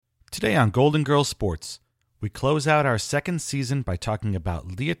Today on Golden Girls Sports, we close out our second season by talking about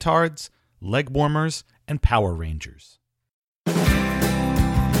leotards, leg warmers, and Power Rangers.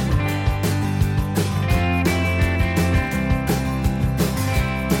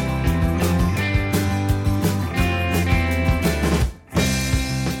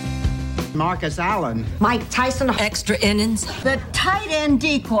 Marcus Allen. Mike Tyson. Extra innings. The tight end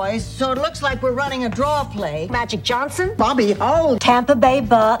decoys, so it looks like we're running a draw play. Magic Johnson. Bobby Holt. Tampa Bay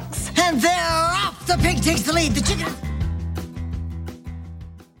Bucks. And they're off! The pig takes the lead. The chicken...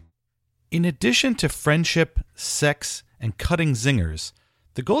 In addition to friendship, sex, and cutting zingers,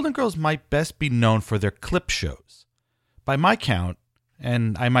 the Golden Girls might best be known for their clip shows. By my count,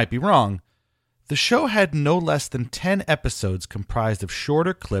 and I might be wrong, the show had no less than 10 episodes comprised of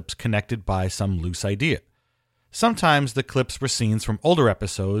shorter clips connected by some loose idea. Sometimes the clips were scenes from older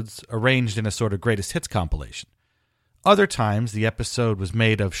episodes arranged in a sort of greatest hits compilation. Other times the episode was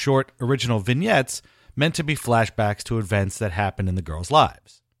made of short original vignettes meant to be flashbacks to events that happened in the girls'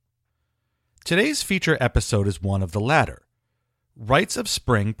 lives. Today's feature episode is one of the latter. Rites of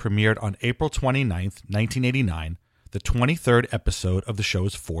Spring premiered on April 29th, 1989, the 23rd episode of the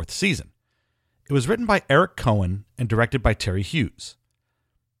show's fourth season. It was written by Eric Cohen and directed by Terry Hughes.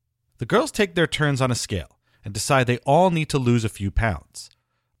 The girls take their turns on a scale and decide they all need to lose a few pounds.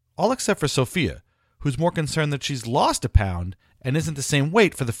 All except for Sophia, who's more concerned that she's lost a pound and isn't the same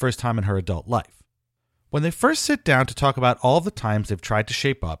weight for the first time in her adult life. When they first sit down to talk about all the times they've tried to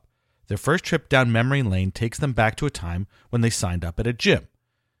shape up, their first trip down memory lane takes them back to a time when they signed up at a gym.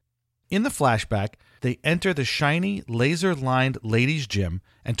 In the flashback, they enter the shiny, laser-lined ladies' gym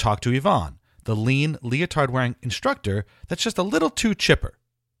and talk to Yvonne, the lean, leotard-wearing instructor that's just a little too chipper.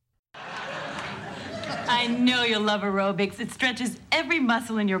 I know you'll love aerobics. It stretches every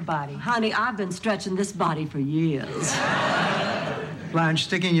muscle in your body. Honey, I've been stretching this body for years. Blanche,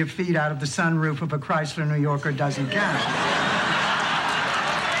 sticking your feet out of the sunroof of a Chrysler New Yorker doesn't count.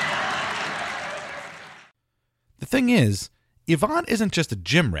 The thing is, Yvonne isn't just a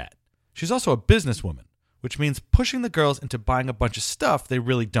gym rat. She's also a businesswoman, which means pushing the girls into buying a bunch of stuff they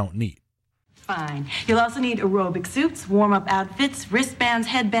really don't need. Fine. You'll also need aerobic suits, warm-up outfits, wristbands,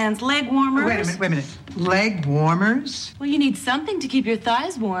 headbands, leg warmers. Wait a minute. Leg warmers? Well, you need something to keep your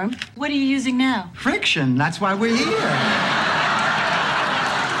thighs warm. What are you using now? Friction. That's why we're here.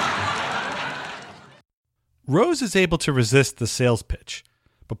 Rose is able to resist the sales pitch,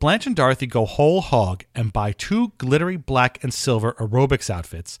 but Blanche and Dorothy go whole hog and buy 2 glittery black and silver aerobics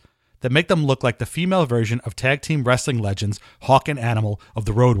outfits that make them look like the female version of tag team wrestling legends Hawk and Animal of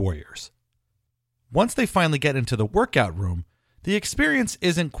the Road Warriors. Once they finally get into the workout room, the experience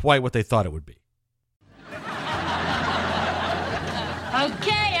isn't quite what they thought it would be.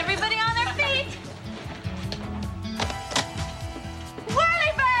 Okay, everybody on their feet.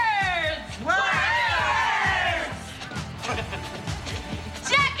 Whirly-birds! Whirly-birds!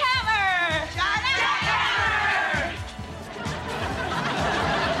 Jackhammer! Jackhammer!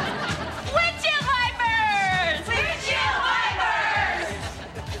 Windshield wipers! Windshield wipers!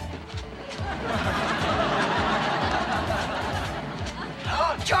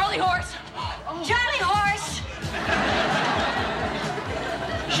 Charlie horse! Charlie horse!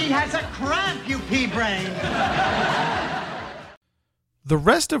 She has a cramp, you pea-brain. The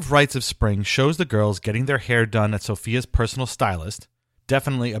rest of Rites of Spring shows the girls getting their hair done at Sophia's personal stylist,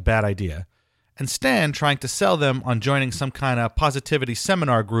 definitely a bad idea, and Stan trying to sell them on joining some kind of positivity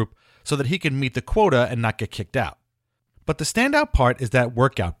seminar group so that he can meet the quota and not get kicked out. But the standout part is that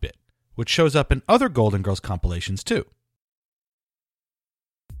workout bit, which shows up in other Golden Girls compilations too.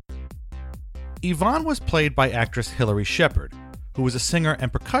 Yvonne was played by actress Hilary Shepard, who was a singer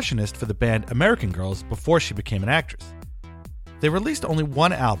and percussionist for the band American Girls before she became an actress. They released only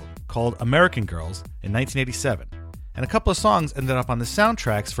one album, called American Girls, in 1987, and a couple of songs ended up on the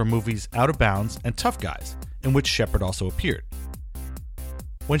soundtracks for movies Out of Bounds and Tough Guys, in which Shepard also appeared.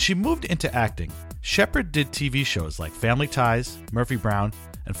 When she moved into acting, Shepard did TV shows like Family Ties, Murphy Brown,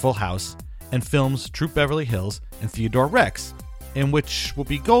 and Full House, and films Troop Beverly Hills and Theodore Rex, in which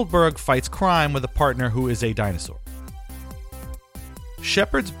Whoopi Goldberg fights crime with a partner who is a dinosaur.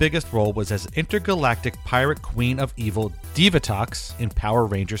 Shepard's biggest role was as intergalactic pirate queen of evil Divatox in Power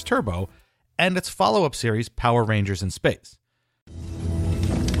Rangers Turbo, and its follow-up series Power Rangers in Space.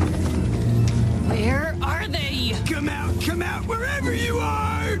 Where are they? Come out, wherever you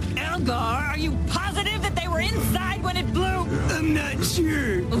are! Elgar, are you positive that they were inside when it blew? I'm not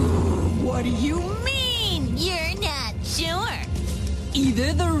sure. What do you mean, you're not sure?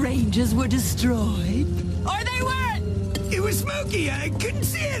 Either the Rangers were destroyed, or they weren't! It was smoky, I couldn't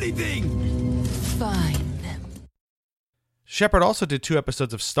see anything. Find them. Shepard also did 2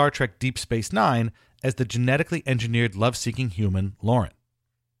 episodes of Star Trek Deep Space Nine as the genetically engineered love-seeking human Lauren.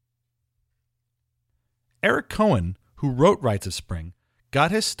 Eric Cohen, who wrote Rites of Spring,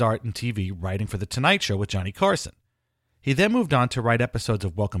 got his start in TV writing for The Tonight Show with Johnny Carson. He then moved on to write episodes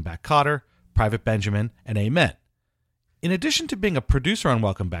of Welcome Back, Kotter, Private Benjamin, and Amen. In addition to being a producer on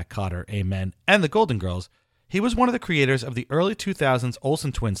Welcome Back, Kotter, Amen, and The Golden Girls, he was one of the creators of the early 2000s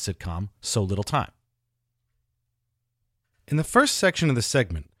Olsen Twins sitcom So Little Time. In the first section of the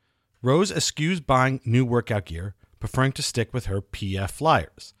segment, Rose eschews buying new workout gear, preferring to stick with her PF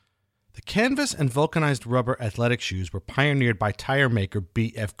Flyers. The canvas and vulcanized rubber athletic shoes were pioneered by tire maker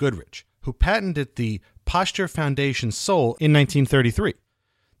B.F. Goodrich, who patented the Posture Foundation sole in 1933.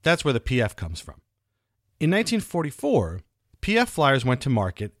 That's where the PF comes from. In 1944, PF Flyers went to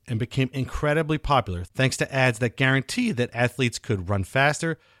market and became incredibly popular thanks to ads that guaranteed that athletes could run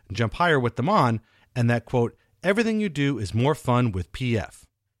faster and jump higher with them on, and that, quote, everything you do is more fun with PF.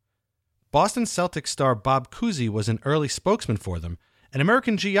 Boston Celtics star Bob Cousy was an early spokesman for them, and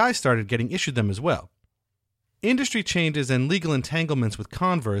American GI started getting issued them as well. Industry changes and legal entanglements with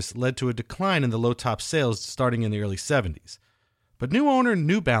Converse led to a decline in the low-top sales starting in the early 70s. But new owner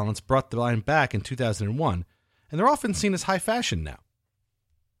New Balance brought the line back in 2001, and they're often seen as high fashion now.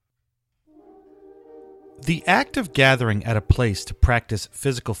 The act of gathering at a place to practice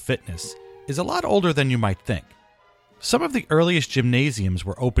physical fitness is a lot older than you might think. Some of the earliest gymnasiums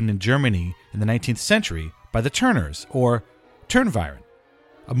were opened in Germany in the 19th century by the Turners, or Turnverein,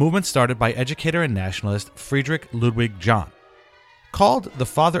 a movement started by educator and nationalist Friedrich Ludwig John. Called the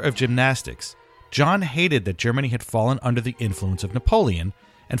father of gymnastics, John hated that Germany had fallen under the influence of Napoleon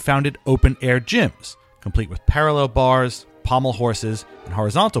and founded open-air gyms, complete with parallel bars, pommel horses, and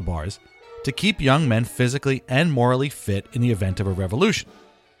horizontal bars, to keep young men physically and morally fit in the event of a revolution.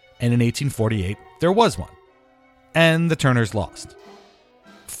 And in 1848, there was one. And the Turners lost.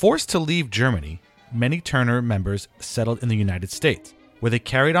 Forced to leave Germany, many Turner members settled in the United States, where they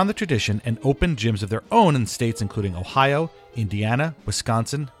carried on the tradition and opened gyms of their own in states including Ohio, Indiana,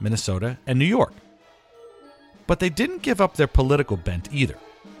 Wisconsin, Minnesota, and New York. But they didn't give up their political bent either,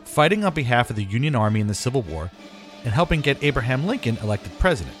 fighting on behalf of the Union Army in the Civil War and helping get Abraham Lincoln elected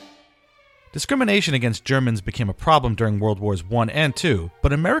president. Discrimination against Germans became a problem during World Wars I and II,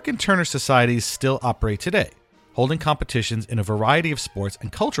 but American Turner societies still operate today, holding competitions in a variety of sports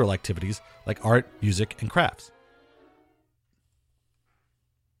and cultural activities like art, music, and crafts.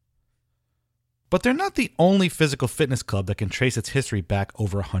 But they're not the only physical fitness club that can trace its history back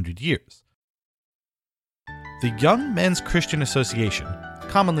over 100 years. The Young Men's Christian Association,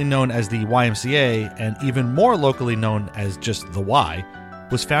 commonly known as the YMCA and even more locally known as just the Y,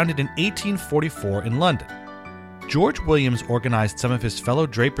 was founded in 1844 in London. George Williams organized some of his fellow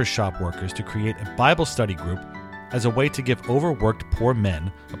draper's shop workers to create a Bible study group as a way to give overworked poor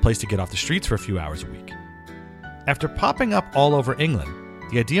men a place to get off the streets for a few hours a week. After popping up all over England,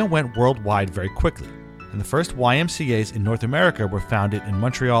 the idea went worldwide very quickly, and the first YMCAs in North America were founded in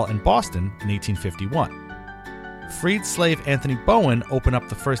Montreal and Boston in 1851. Freed slave Anthony Bowen opened up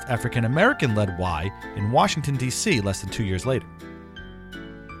the first African-American-led Y in Washington, D.C. less than 2 years later.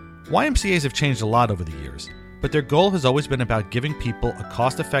 YMCAs have changed a lot over the years, but their goal has always been about giving people a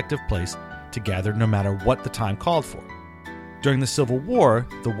cost-effective place to gather no matter what the time called for. During the Civil War,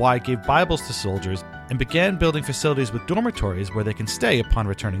 the Y gave Bibles to soldiers and began building facilities with dormitories where they can stay upon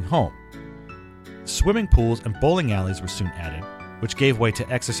returning home. Swimming pools and bowling alleys were soon added, which gave way to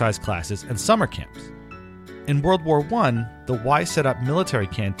exercise classes and summer camps. In World War I, the Y set up military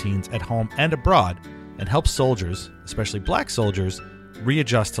canteens at home and abroad and helped soldiers, especially black soldiers,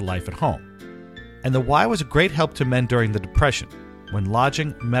 readjust to life at home. And the Y was a great help to men during the Depression, when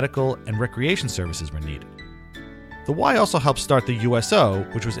lodging, medical, and recreation services were needed. The Y also helped start the USO,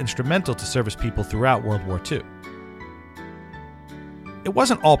 which was instrumental to service people throughout World War II. It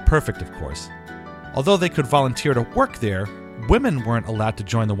wasn't all perfect, of course. Although they could volunteer to work there, women weren't allowed to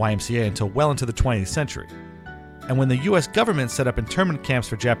join the YMCA until well into the 20th century. And when the US government set up internment camps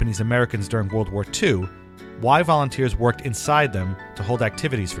for Japanese Americans during World War II, Y volunteers worked inside them to hold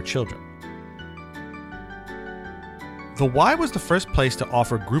activities for children. The Y was the first place to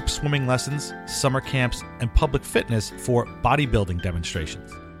offer group swimming lessons, summer camps, and public fitness for bodybuilding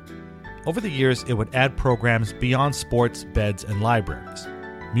demonstrations. Over the years, it would add programs beyond sports, beds, and libraries.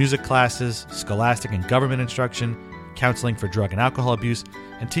 Music classes, scholastic and government instruction, counseling for drug and alcohol abuse,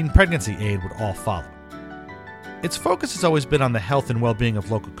 and teen pregnancy aid would all follow. Its focus has always been on the health and well-being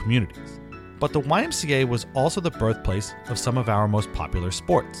of local communities, but the YMCA was also the birthplace of some of our most popular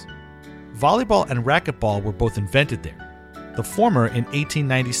sports. Volleyball and racquetball were both invented there, the former in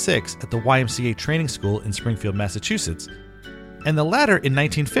 1896 at the YMCA Training School in Springfield, Massachusetts, and the latter in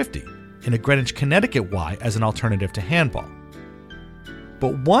 1950 in a Greenwich, Connecticut Y as an alternative to handball.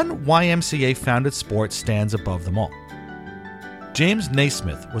 But one YMCA-founded sport stands above them all. James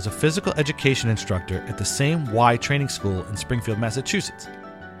Naismith was a physical education instructor at the same Y training school in Springfield, Massachusetts.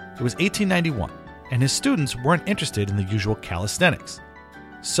 It was 1891, and his students weren't interested in the usual calisthenics.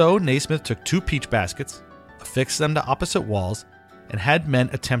 So Naismith took 2 peach baskets, affixed them to opposite walls, and had men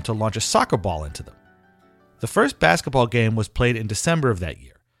attempt to launch a soccer ball into them. The first basketball game was played in December of that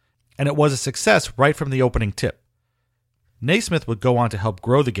year, and it was a success right from the opening tip. Naismith would go on to help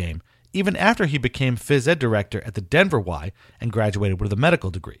grow the game even after he became phys ed director at the Denver Y and graduated with a medical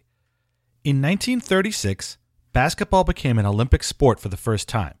degree. In 1936, basketball became an Olympic sport for the first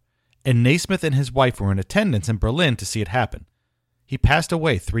time, and Naismith and his wife were in attendance in Berlin to see it happen. He passed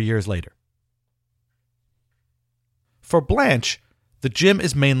away 3 years later. For Blanche, the gym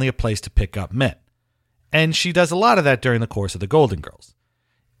is mainly a place to pick up men, and she does a lot of that during the course of The Golden Girls.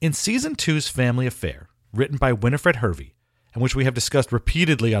 In Season 2's Family Affair, written by Winifred Hervey, and which we have discussed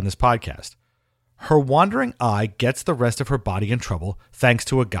repeatedly on this podcast, her wandering eye gets the rest of her body in trouble thanks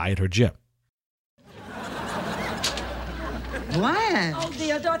to a guy at her gym. Blanche. Oh,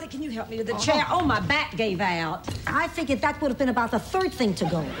 dear, Dorothy, can you help me with the chair? Oh, my back gave out. I figured that would have been about the 3rd thing to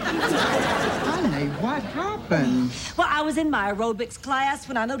go. Honey, what happened? Well, I was in my aerobics class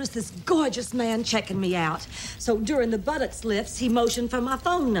when I noticed this gorgeous man checking me out. So during the buttocks lifts, he motioned for my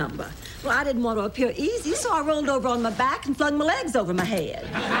phone number. Well, I didn't want to appear easy, so I rolled over on my back and flung my legs over my head.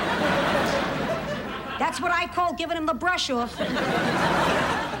 That's what I call giving him the brush off.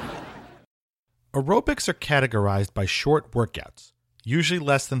 Aerobics are categorized by short workouts, usually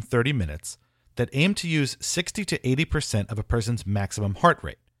less than 30 minutes, that aim to use 60 to 80% of a person's maximum heart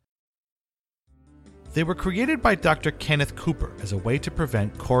rate. They were created by Dr. Kenneth Cooper as a way to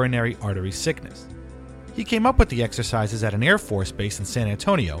prevent coronary artery sickness. He came up with the exercises at an Air Force base in San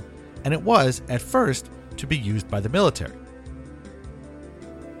Antonio, and it was, at first, to be used by the military.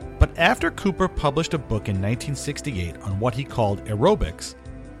 But after Cooper published a book in 1968 on what he called aerobics,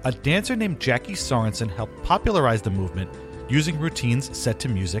 a dancer named Jackie Sorensen helped popularize the movement using routines set to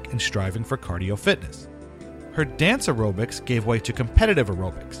music and striving for cardio fitness. Her dance aerobics gave way to competitive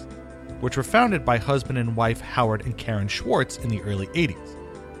aerobics, which were founded by husband and wife Howard and Karen Schwartz in the early 80s.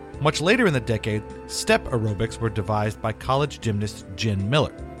 Much later in the decade, step aerobics were devised by college gymnast Jen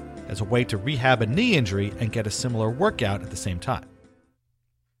Miller as a way to rehab a knee injury and get a similar workout at the same time.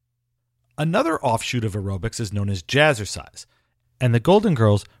 Another offshoot of aerobics is known as jazzercise, and the Golden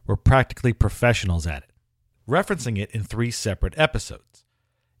Girls were practically professionals at it, referencing it in 3 separate episodes.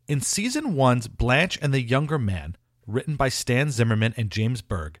 In Season 1's Blanche and the Younger Man, written by Stan Zimmerman and James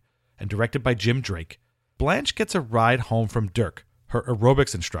Berg, and directed by Jim Drake, Blanche gets a ride home from Dirk, her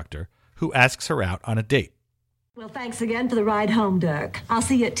aerobics instructor, who asks her out on a date. Well, thanks again for the ride home, Dirk. I'll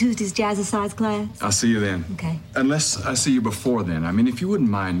see you at Tuesday's jazzercise class. I'll see you then. Okay. Unless I see you before then. I mean, if you wouldn't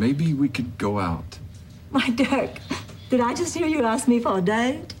mind, maybe we could go out. Why, Dirk, did I just hear you ask me for a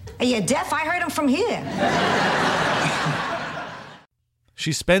date? Are you deaf? I heard him from here.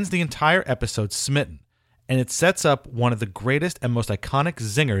 She spends the entire episode smitten, and it sets up one of the greatest and most iconic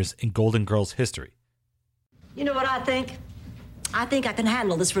zingers in Golden Girls history. You know what I think? I think I can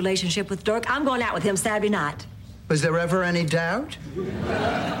handle this relationship with Dirk. I'm going out with him Saturday night. Was there ever any doubt?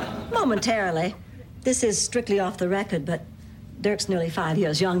 Momentarily. This is strictly off the record, but Dirk's nearly 5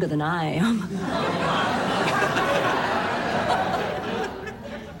 years younger than I am.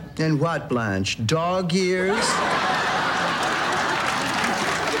 In what, Blanche? Dog years?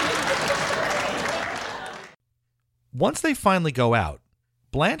 Once they finally go out,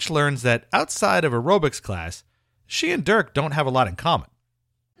 Blanche learns that outside of aerobics class, she and Dirk don't have a lot in common.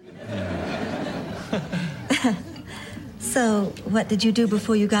 So, what did you do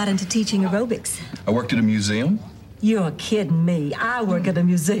before you got into teaching aerobics? I worked at a museum. You're kidding me. I work at a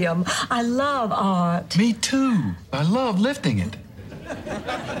museum. I love art. Me too. I love lifting it.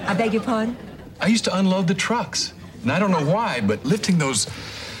 I beg your pardon? I used to unload the trucks. And I don't know why, but lifting those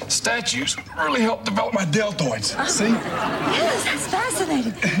statues really helped develop my deltoids. See? Yes, that's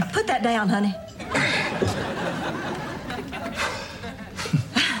fascinating. Put that down, honey.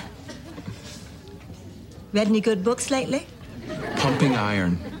 Read any good books lately? Pumping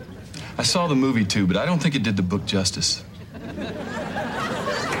Iron. I saw the movie too, but I don't think it did the book justice.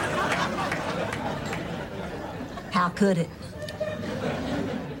 How could it?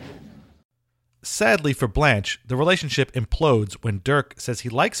 Sadly for Blanche, the relationship implodes when Dirk says he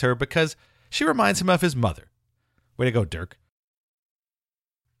likes her because she reminds him of his mother. Way to go, Dirk.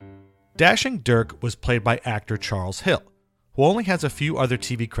 Dashing Dirk was played by actor Charles Hill, who only has a few other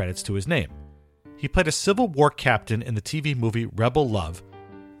TV credits to his name. He played a Civil War captain in the TV movie Rebel Love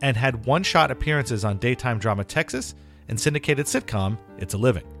and had one-shot appearances on daytime drama Texas and syndicated sitcom It's a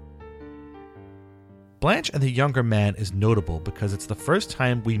Living. Blanche and the Younger Man is notable because it's the first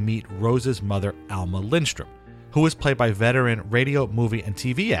time we meet Rose's mother, Alma Lindstrom, who was played by veteran radio, movie, and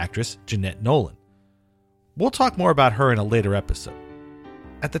TV actress Jeanette Nolan. We'll talk more about her in a later episode.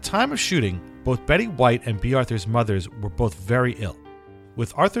 At the time of shooting, both Betty White and Bea Arthur's mothers were both very ill,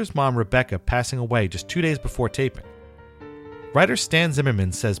 with Arthur's mom Rebecca passing away just 2 days before taping. Writer Stan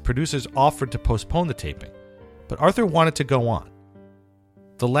Zimmerman says producers offered to postpone the taping, but Arthur wanted to go on.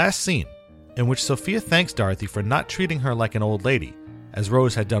 The last scene, in which Sophia thanks Dorothy for not treating her like an old lady, as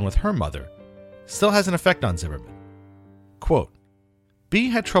Rose had done with her mother, still has an effect on Zimmerman. Quote, Bea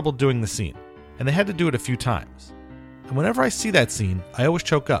had trouble doing the scene, and they had to do it a few times. And whenever I see that scene, I always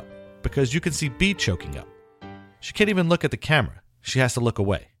choke up, because you can see Bea choking up. She can't even look at the camera. She has to look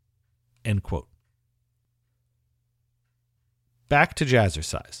away. End quote. Back to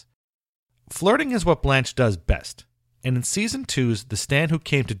Jazzercise. Flirting is what Blanche does best, and in Season 2's The Stan Who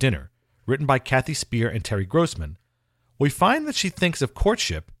Came to Dinner, written by Kathy Spear and Terry Grossman, we find that she thinks of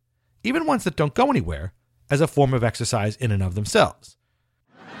courtship, even ones that don't go anywhere, as a form of exercise in and of themselves.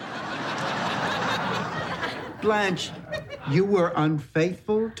 Blanche, you were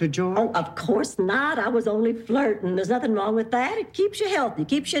unfaithful to George? Oh, of course not. I was only flirting. There's nothing wrong with that. It keeps you healthy,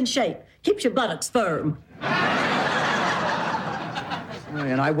 keeps you in shape, keeps your buttocks firm.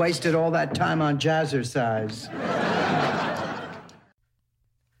 And I wasted all that time on Jazzercise.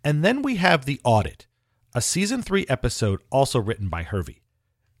 And then we have The Audit, a Season 3 episode also written by Hervey.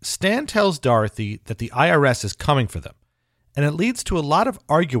 Stan tells Dorothy that the IRS is coming for them, and it leads to a lot of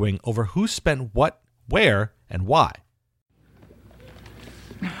arguing over who spent what, where, and why.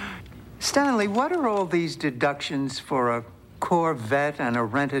 Stanley, what are all these deductions for a Corvette and a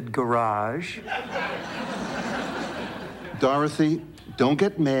rented garage? Dorothy, don't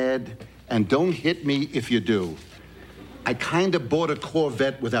get mad, and don't hit me if you do. I kind of bought a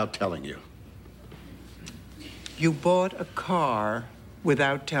Corvette without telling you. You bought a car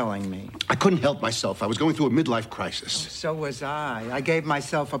without telling me. I couldn't help myself. I was going through a midlife crisis. So was I. I gave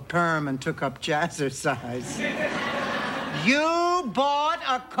myself a perm and took up Jazzercise. You bought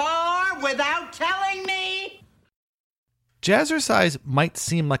a car without telling me? Jazzercise might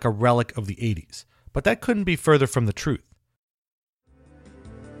seem like a relic of the 80s, but that couldn't be further from the truth.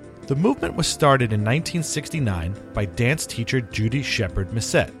 The movement was started in 1969 by dance teacher Judy Shepard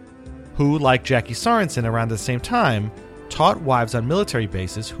Missette, who, like Jackie Sorensen around the same time, taught wives on military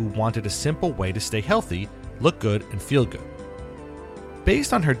bases who wanted a simple way to stay healthy, look good, and feel good.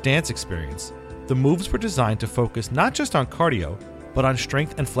 Based on her dance experience, the moves were designed to focus not just on cardio, but on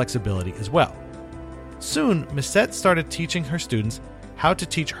strength and flexibility as well. Soon, Missette started teaching her students how to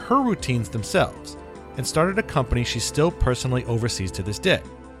teach her routines themselves, and started a company she still personally oversees to this day.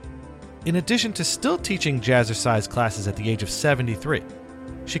 In addition to still teaching Jazzercise classes at the age of 73,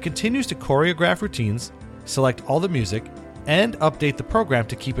 she continues to choreograph routines, select all the music, and update the program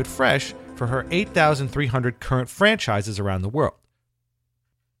to keep it fresh for her 8,300 current franchises around the world.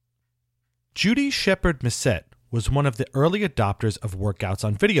 Judy Shepard Missette was one of the early adopters of workouts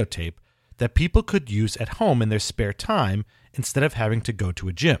on videotape that people could use at home in their spare time instead of having to go to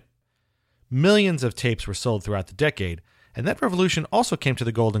a gym. Millions of tapes were sold throughout the decade, and that revolution also came to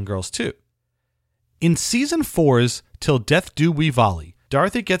the Golden Girls too. In Season 4's Till Death Do We Volley,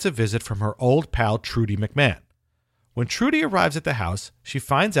 Dorothy gets a visit from her old pal Trudy McMahon. When Trudy arrives at the house, she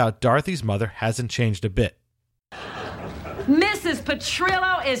finds out Dorothy's mother hasn't changed a bit. Mrs.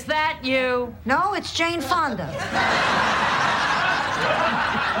 Petrillo, is that you? No, it's Jane Fonda.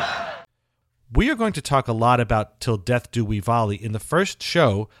 We are going to talk a lot about Till Death Do We Volley in the first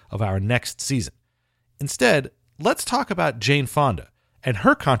show of our next season. Instead, let's talk about Jane Fonda and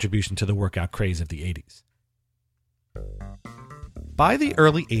her contribution to the workout craze of the 80s. By the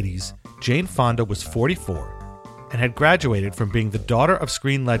early 80s, Jane Fonda was 44 and had graduated from being the daughter of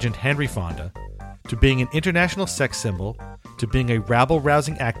screen legend Henry Fonda to being an international sex symbol to being a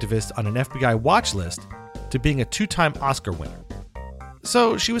rabble-rousing activist on an FBI watch list to being a 2-time Oscar winner.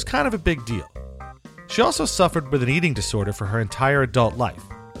 So she was kind of a big deal. She also suffered with an eating disorder for her entire adult life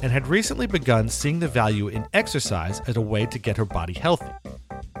and had recently begun seeing the value in exercise as a way to get her body healthy.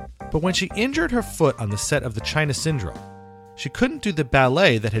 But when she injured her foot on the set of The China Syndrome, she couldn't do the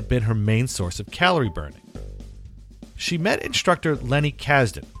ballet that had been her main source of calorie burning. She met instructor Lenny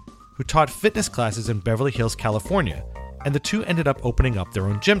Kasdan, who taught fitness classes in Beverly Hills, California, and the two ended up opening up their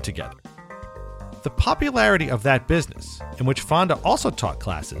own gym together. The popularity of that business, in which Fonda also taught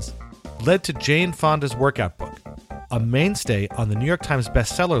classes, led to Jane Fonda's workout book, a mainstay on the New York Times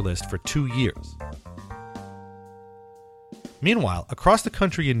bestseller list for 2 years. Meanwhile, across the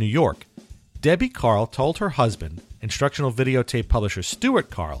country in New York, Debbie Carl told her husband, instructional videotape publisher Stuart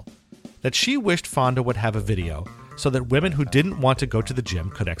Carl, that she wished Fonda would have a video so that women who didn't want to go to the gym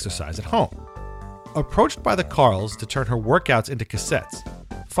could exercise at home. Approached by the Carls to turn her workouts into cassettes,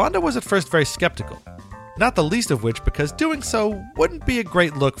 Fonda was at first very skeptical, not the least of which because doing so wouldn't be a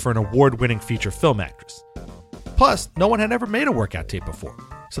great look for an award-winning feature film actress. Plus, no one had ever made a workout tape before,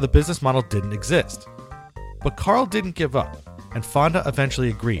 so the business model didn't exist. But Carl didn't give up, and Fonda eventually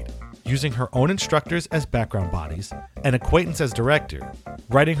agreed, using her own instructors as background bodies, an acquaintance as director,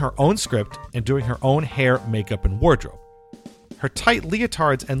 writing her own script, and doing her own hair, makeup, and wardrobe. Her tight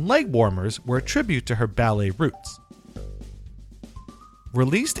leotards and leg warmers were a tribute to her ballet roots.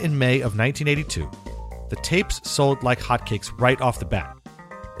 Released in May of 1982, the tapes sold like hotcakes right off the bat.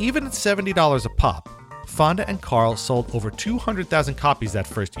 Even at $70 a pop, Fonda and Carl sold over 200,000 copies that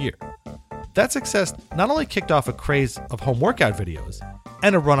first year. That success not only kicked off a craze of home workout videos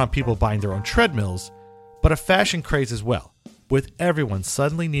and a run on people buying their own treadmills, but a fashion craze as well, with everyone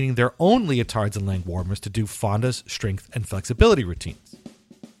suddenly needing their own leotards and leg warmers to do Fonda's strength and flexibility routines.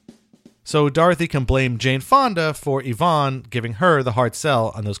 So Dorothy can blame Jane Fonda for Yvonne giving her the hard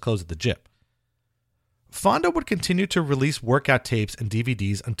sell on those clothes at the gym. Fonda would continue to release workout tapes and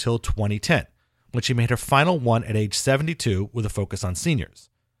DVDs until 2010, when she made her final one at age 72 with a focus on seniors.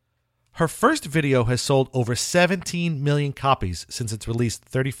 Her first video has sold over 17 million copies since its release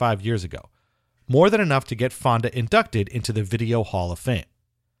 35 years ago, more than enough to get Fonda inducted into the Video Hall of Fame.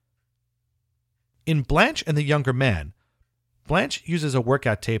 In Blanche and the Younger Man, Blanche uses a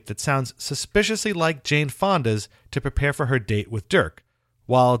workout tape that sounds suspiciously like Jane Fonda's to prepare for her date with Dirk,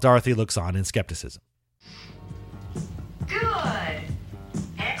 while Dorothy looks on in skepticism. Good.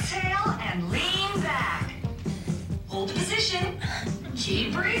 Exhale and lean back. Hold the position.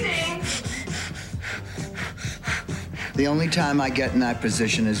 Keep breathing. The only time I get in that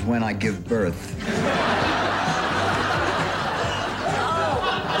position is when I give birth.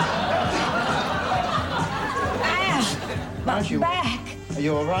 My back. Are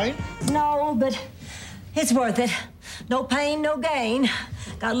you all right? No, but it's worth it. No pain, no gain.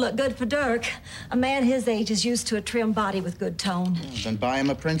 Gotta look good for Dirk. A man his age is used to a trim body with good tone. Then buy him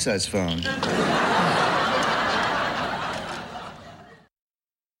a princess phone.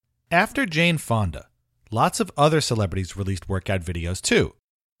 After Jane Fonda, lots of other celebrities released workout videos too.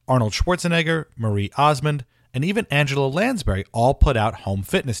 Arnold Schwarzenegger, Marie Osmond, and even Angela Lansbury all put out home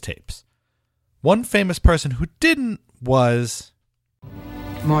fitness tapes. One famous person who didn't was...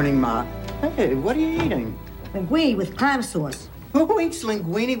 Morning, Ma. Hey, what are you eating? Linguine with clam sauce. Who eats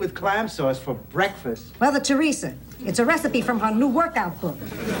linguine with clam sauce for breakfast? Mother Teresa. It's a recipe from her new workout book.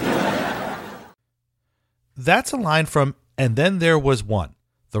 That's a line from And Then There Was One,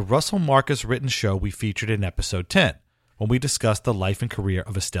 the Russell Marcus written show we featured in episode 10, when we discussed the life and career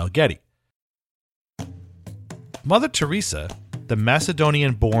of Estelle Getty. Mother Teresa, the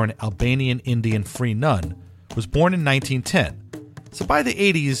Macedonian-born Albanian Indian free nun, was born in 1910, so by the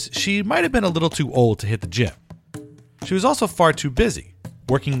 80s, she might have been a little too old to hit the gym. She was also far too busy,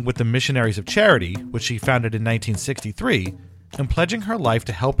 working with the Missionaries of Charity, which she founded in 1963, and pledging her life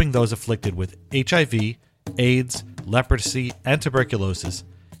to helping those afflicted with HIV, AIDS, leprosy, and tuberculosis,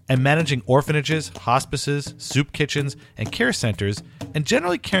 and managing orphanages, hospices, soup kitchens, and care centers, and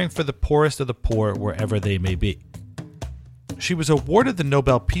generally caring for the poorest of the poor wherever they may be. She was awarded the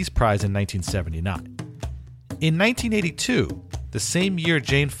Nobel Peace Prize in 1979. In 1982, the same year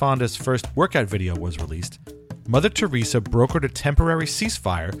Jane Fonda's first workout video was released, Mother Teresa brokered a temporary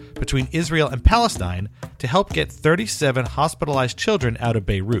ceasefire between Israel and Palestine to help get 37 hospitalized children out of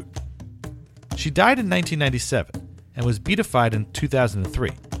Beirut. She died in 1997 and was beatified in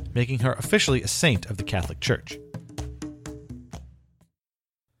 2003, making her officially a saint of the Catholic Church.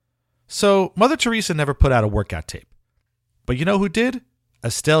 So, Mother Teresa never put out a workout tape. But you know who did?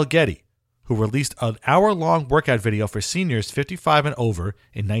 Estelle Getty, who released an hour-long workout video for seniors 55 and over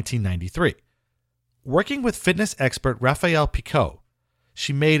in 1993. Working with fitness expert Raphael Picot,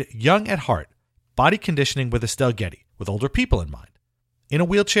 she made Young at Heart, body conditioning with Estelle Getty, with older people in mind. In a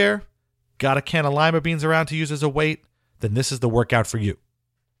wheelchair? Got a can of lima beans around to use as a weight? Then this is the workout for you.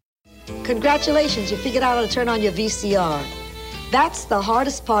 Congratulations, you figured out how to turn on your VCR. That's the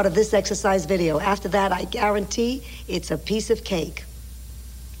hardest part of this exercise video. After that, I guarantee it's a piece of cake.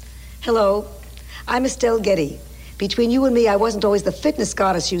 Hello, I'm Estelle Getty. Between you and me, I wasn't always the fitness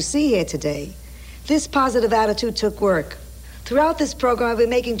goddess you see here today. This positive attitude took work. Throughout this program, I've been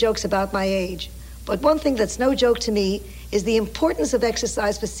making jokes about my age. But one thing that's no joke to me is the importance of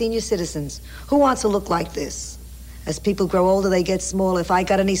exercise for senior citizens. Who wants to look like this? As people grow older, they get smaller. If I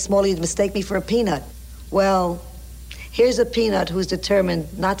got any smaller, you'd mistake me for a peanut. Well, Here's a peanut who's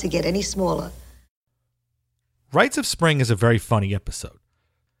determined not to get any smaller. Rites of Spring is a very funny episode.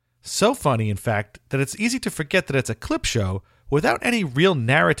 So funny, in fact, that it's easy to forget that it's a clip show without any real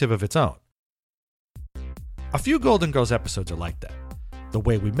narrative of its own. A few Golden Girls episodes are like that. The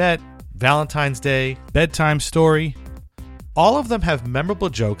Way We Met, Valentine's Day, Bedtime Story. All of them have memorable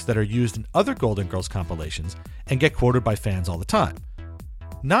jokes that are used in other Golden Girls compilations and get quoted by fans all the time.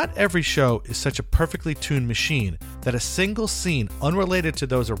 Not every show is such a perfectly tuned machine that a single scene unrelated to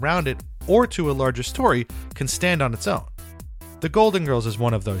those around it or to a larger story can stand on its own. The Golden Girls is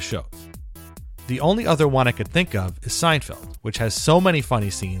one of those shows. The only other one I could think of is Seinfeld, which has so many funny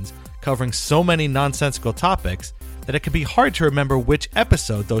scenes covering so many nonsensical topics that it can be hard to remember which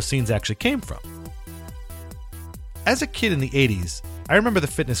episode those scenes actually came from. As a kid in the 80s, I remember the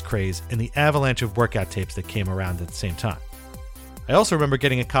fitness craze and the avalanche of workout tapes that came around at the same time. I also remember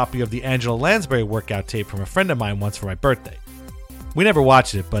getting a copy of the Angela Lansbury workout tape from a friend of mine once for my birthday. We never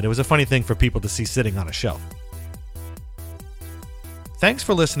watched it, but it was a funny thing for people to see sitting on a shelf. Thanks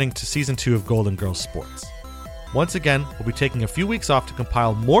for listening to Season 2 of Golden Girls Sports. Once again, we'll be taking a few weeks off to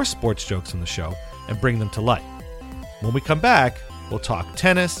compile more sports jokes from the show and bring them to light. When we come back, we'll talk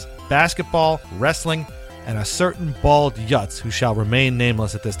tennis, basketball, wrestling, and a certain bald yutz who shall remain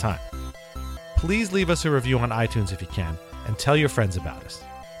nameless at this time. Please leave us a review on iTunes if you can, and tell your friends about us.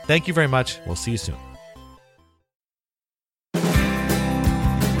 Thank you very much. We'll see you soon.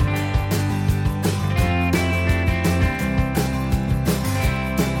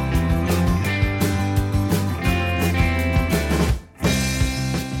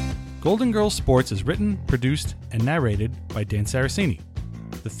 Golden Girls Sports is written, produced, and narrated by Dan Saraceni.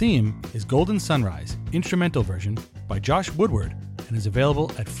 The theme is Golden Sunrise, instrumental version by Josh Woodward, and is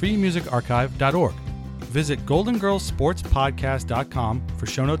available at freemusicarchive.org. Visit goldengirlsportspodcast.com for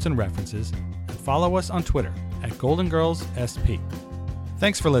show notes and references, and follow us on Twitter at goldengirlssp.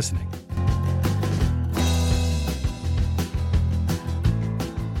 Thanks for listening.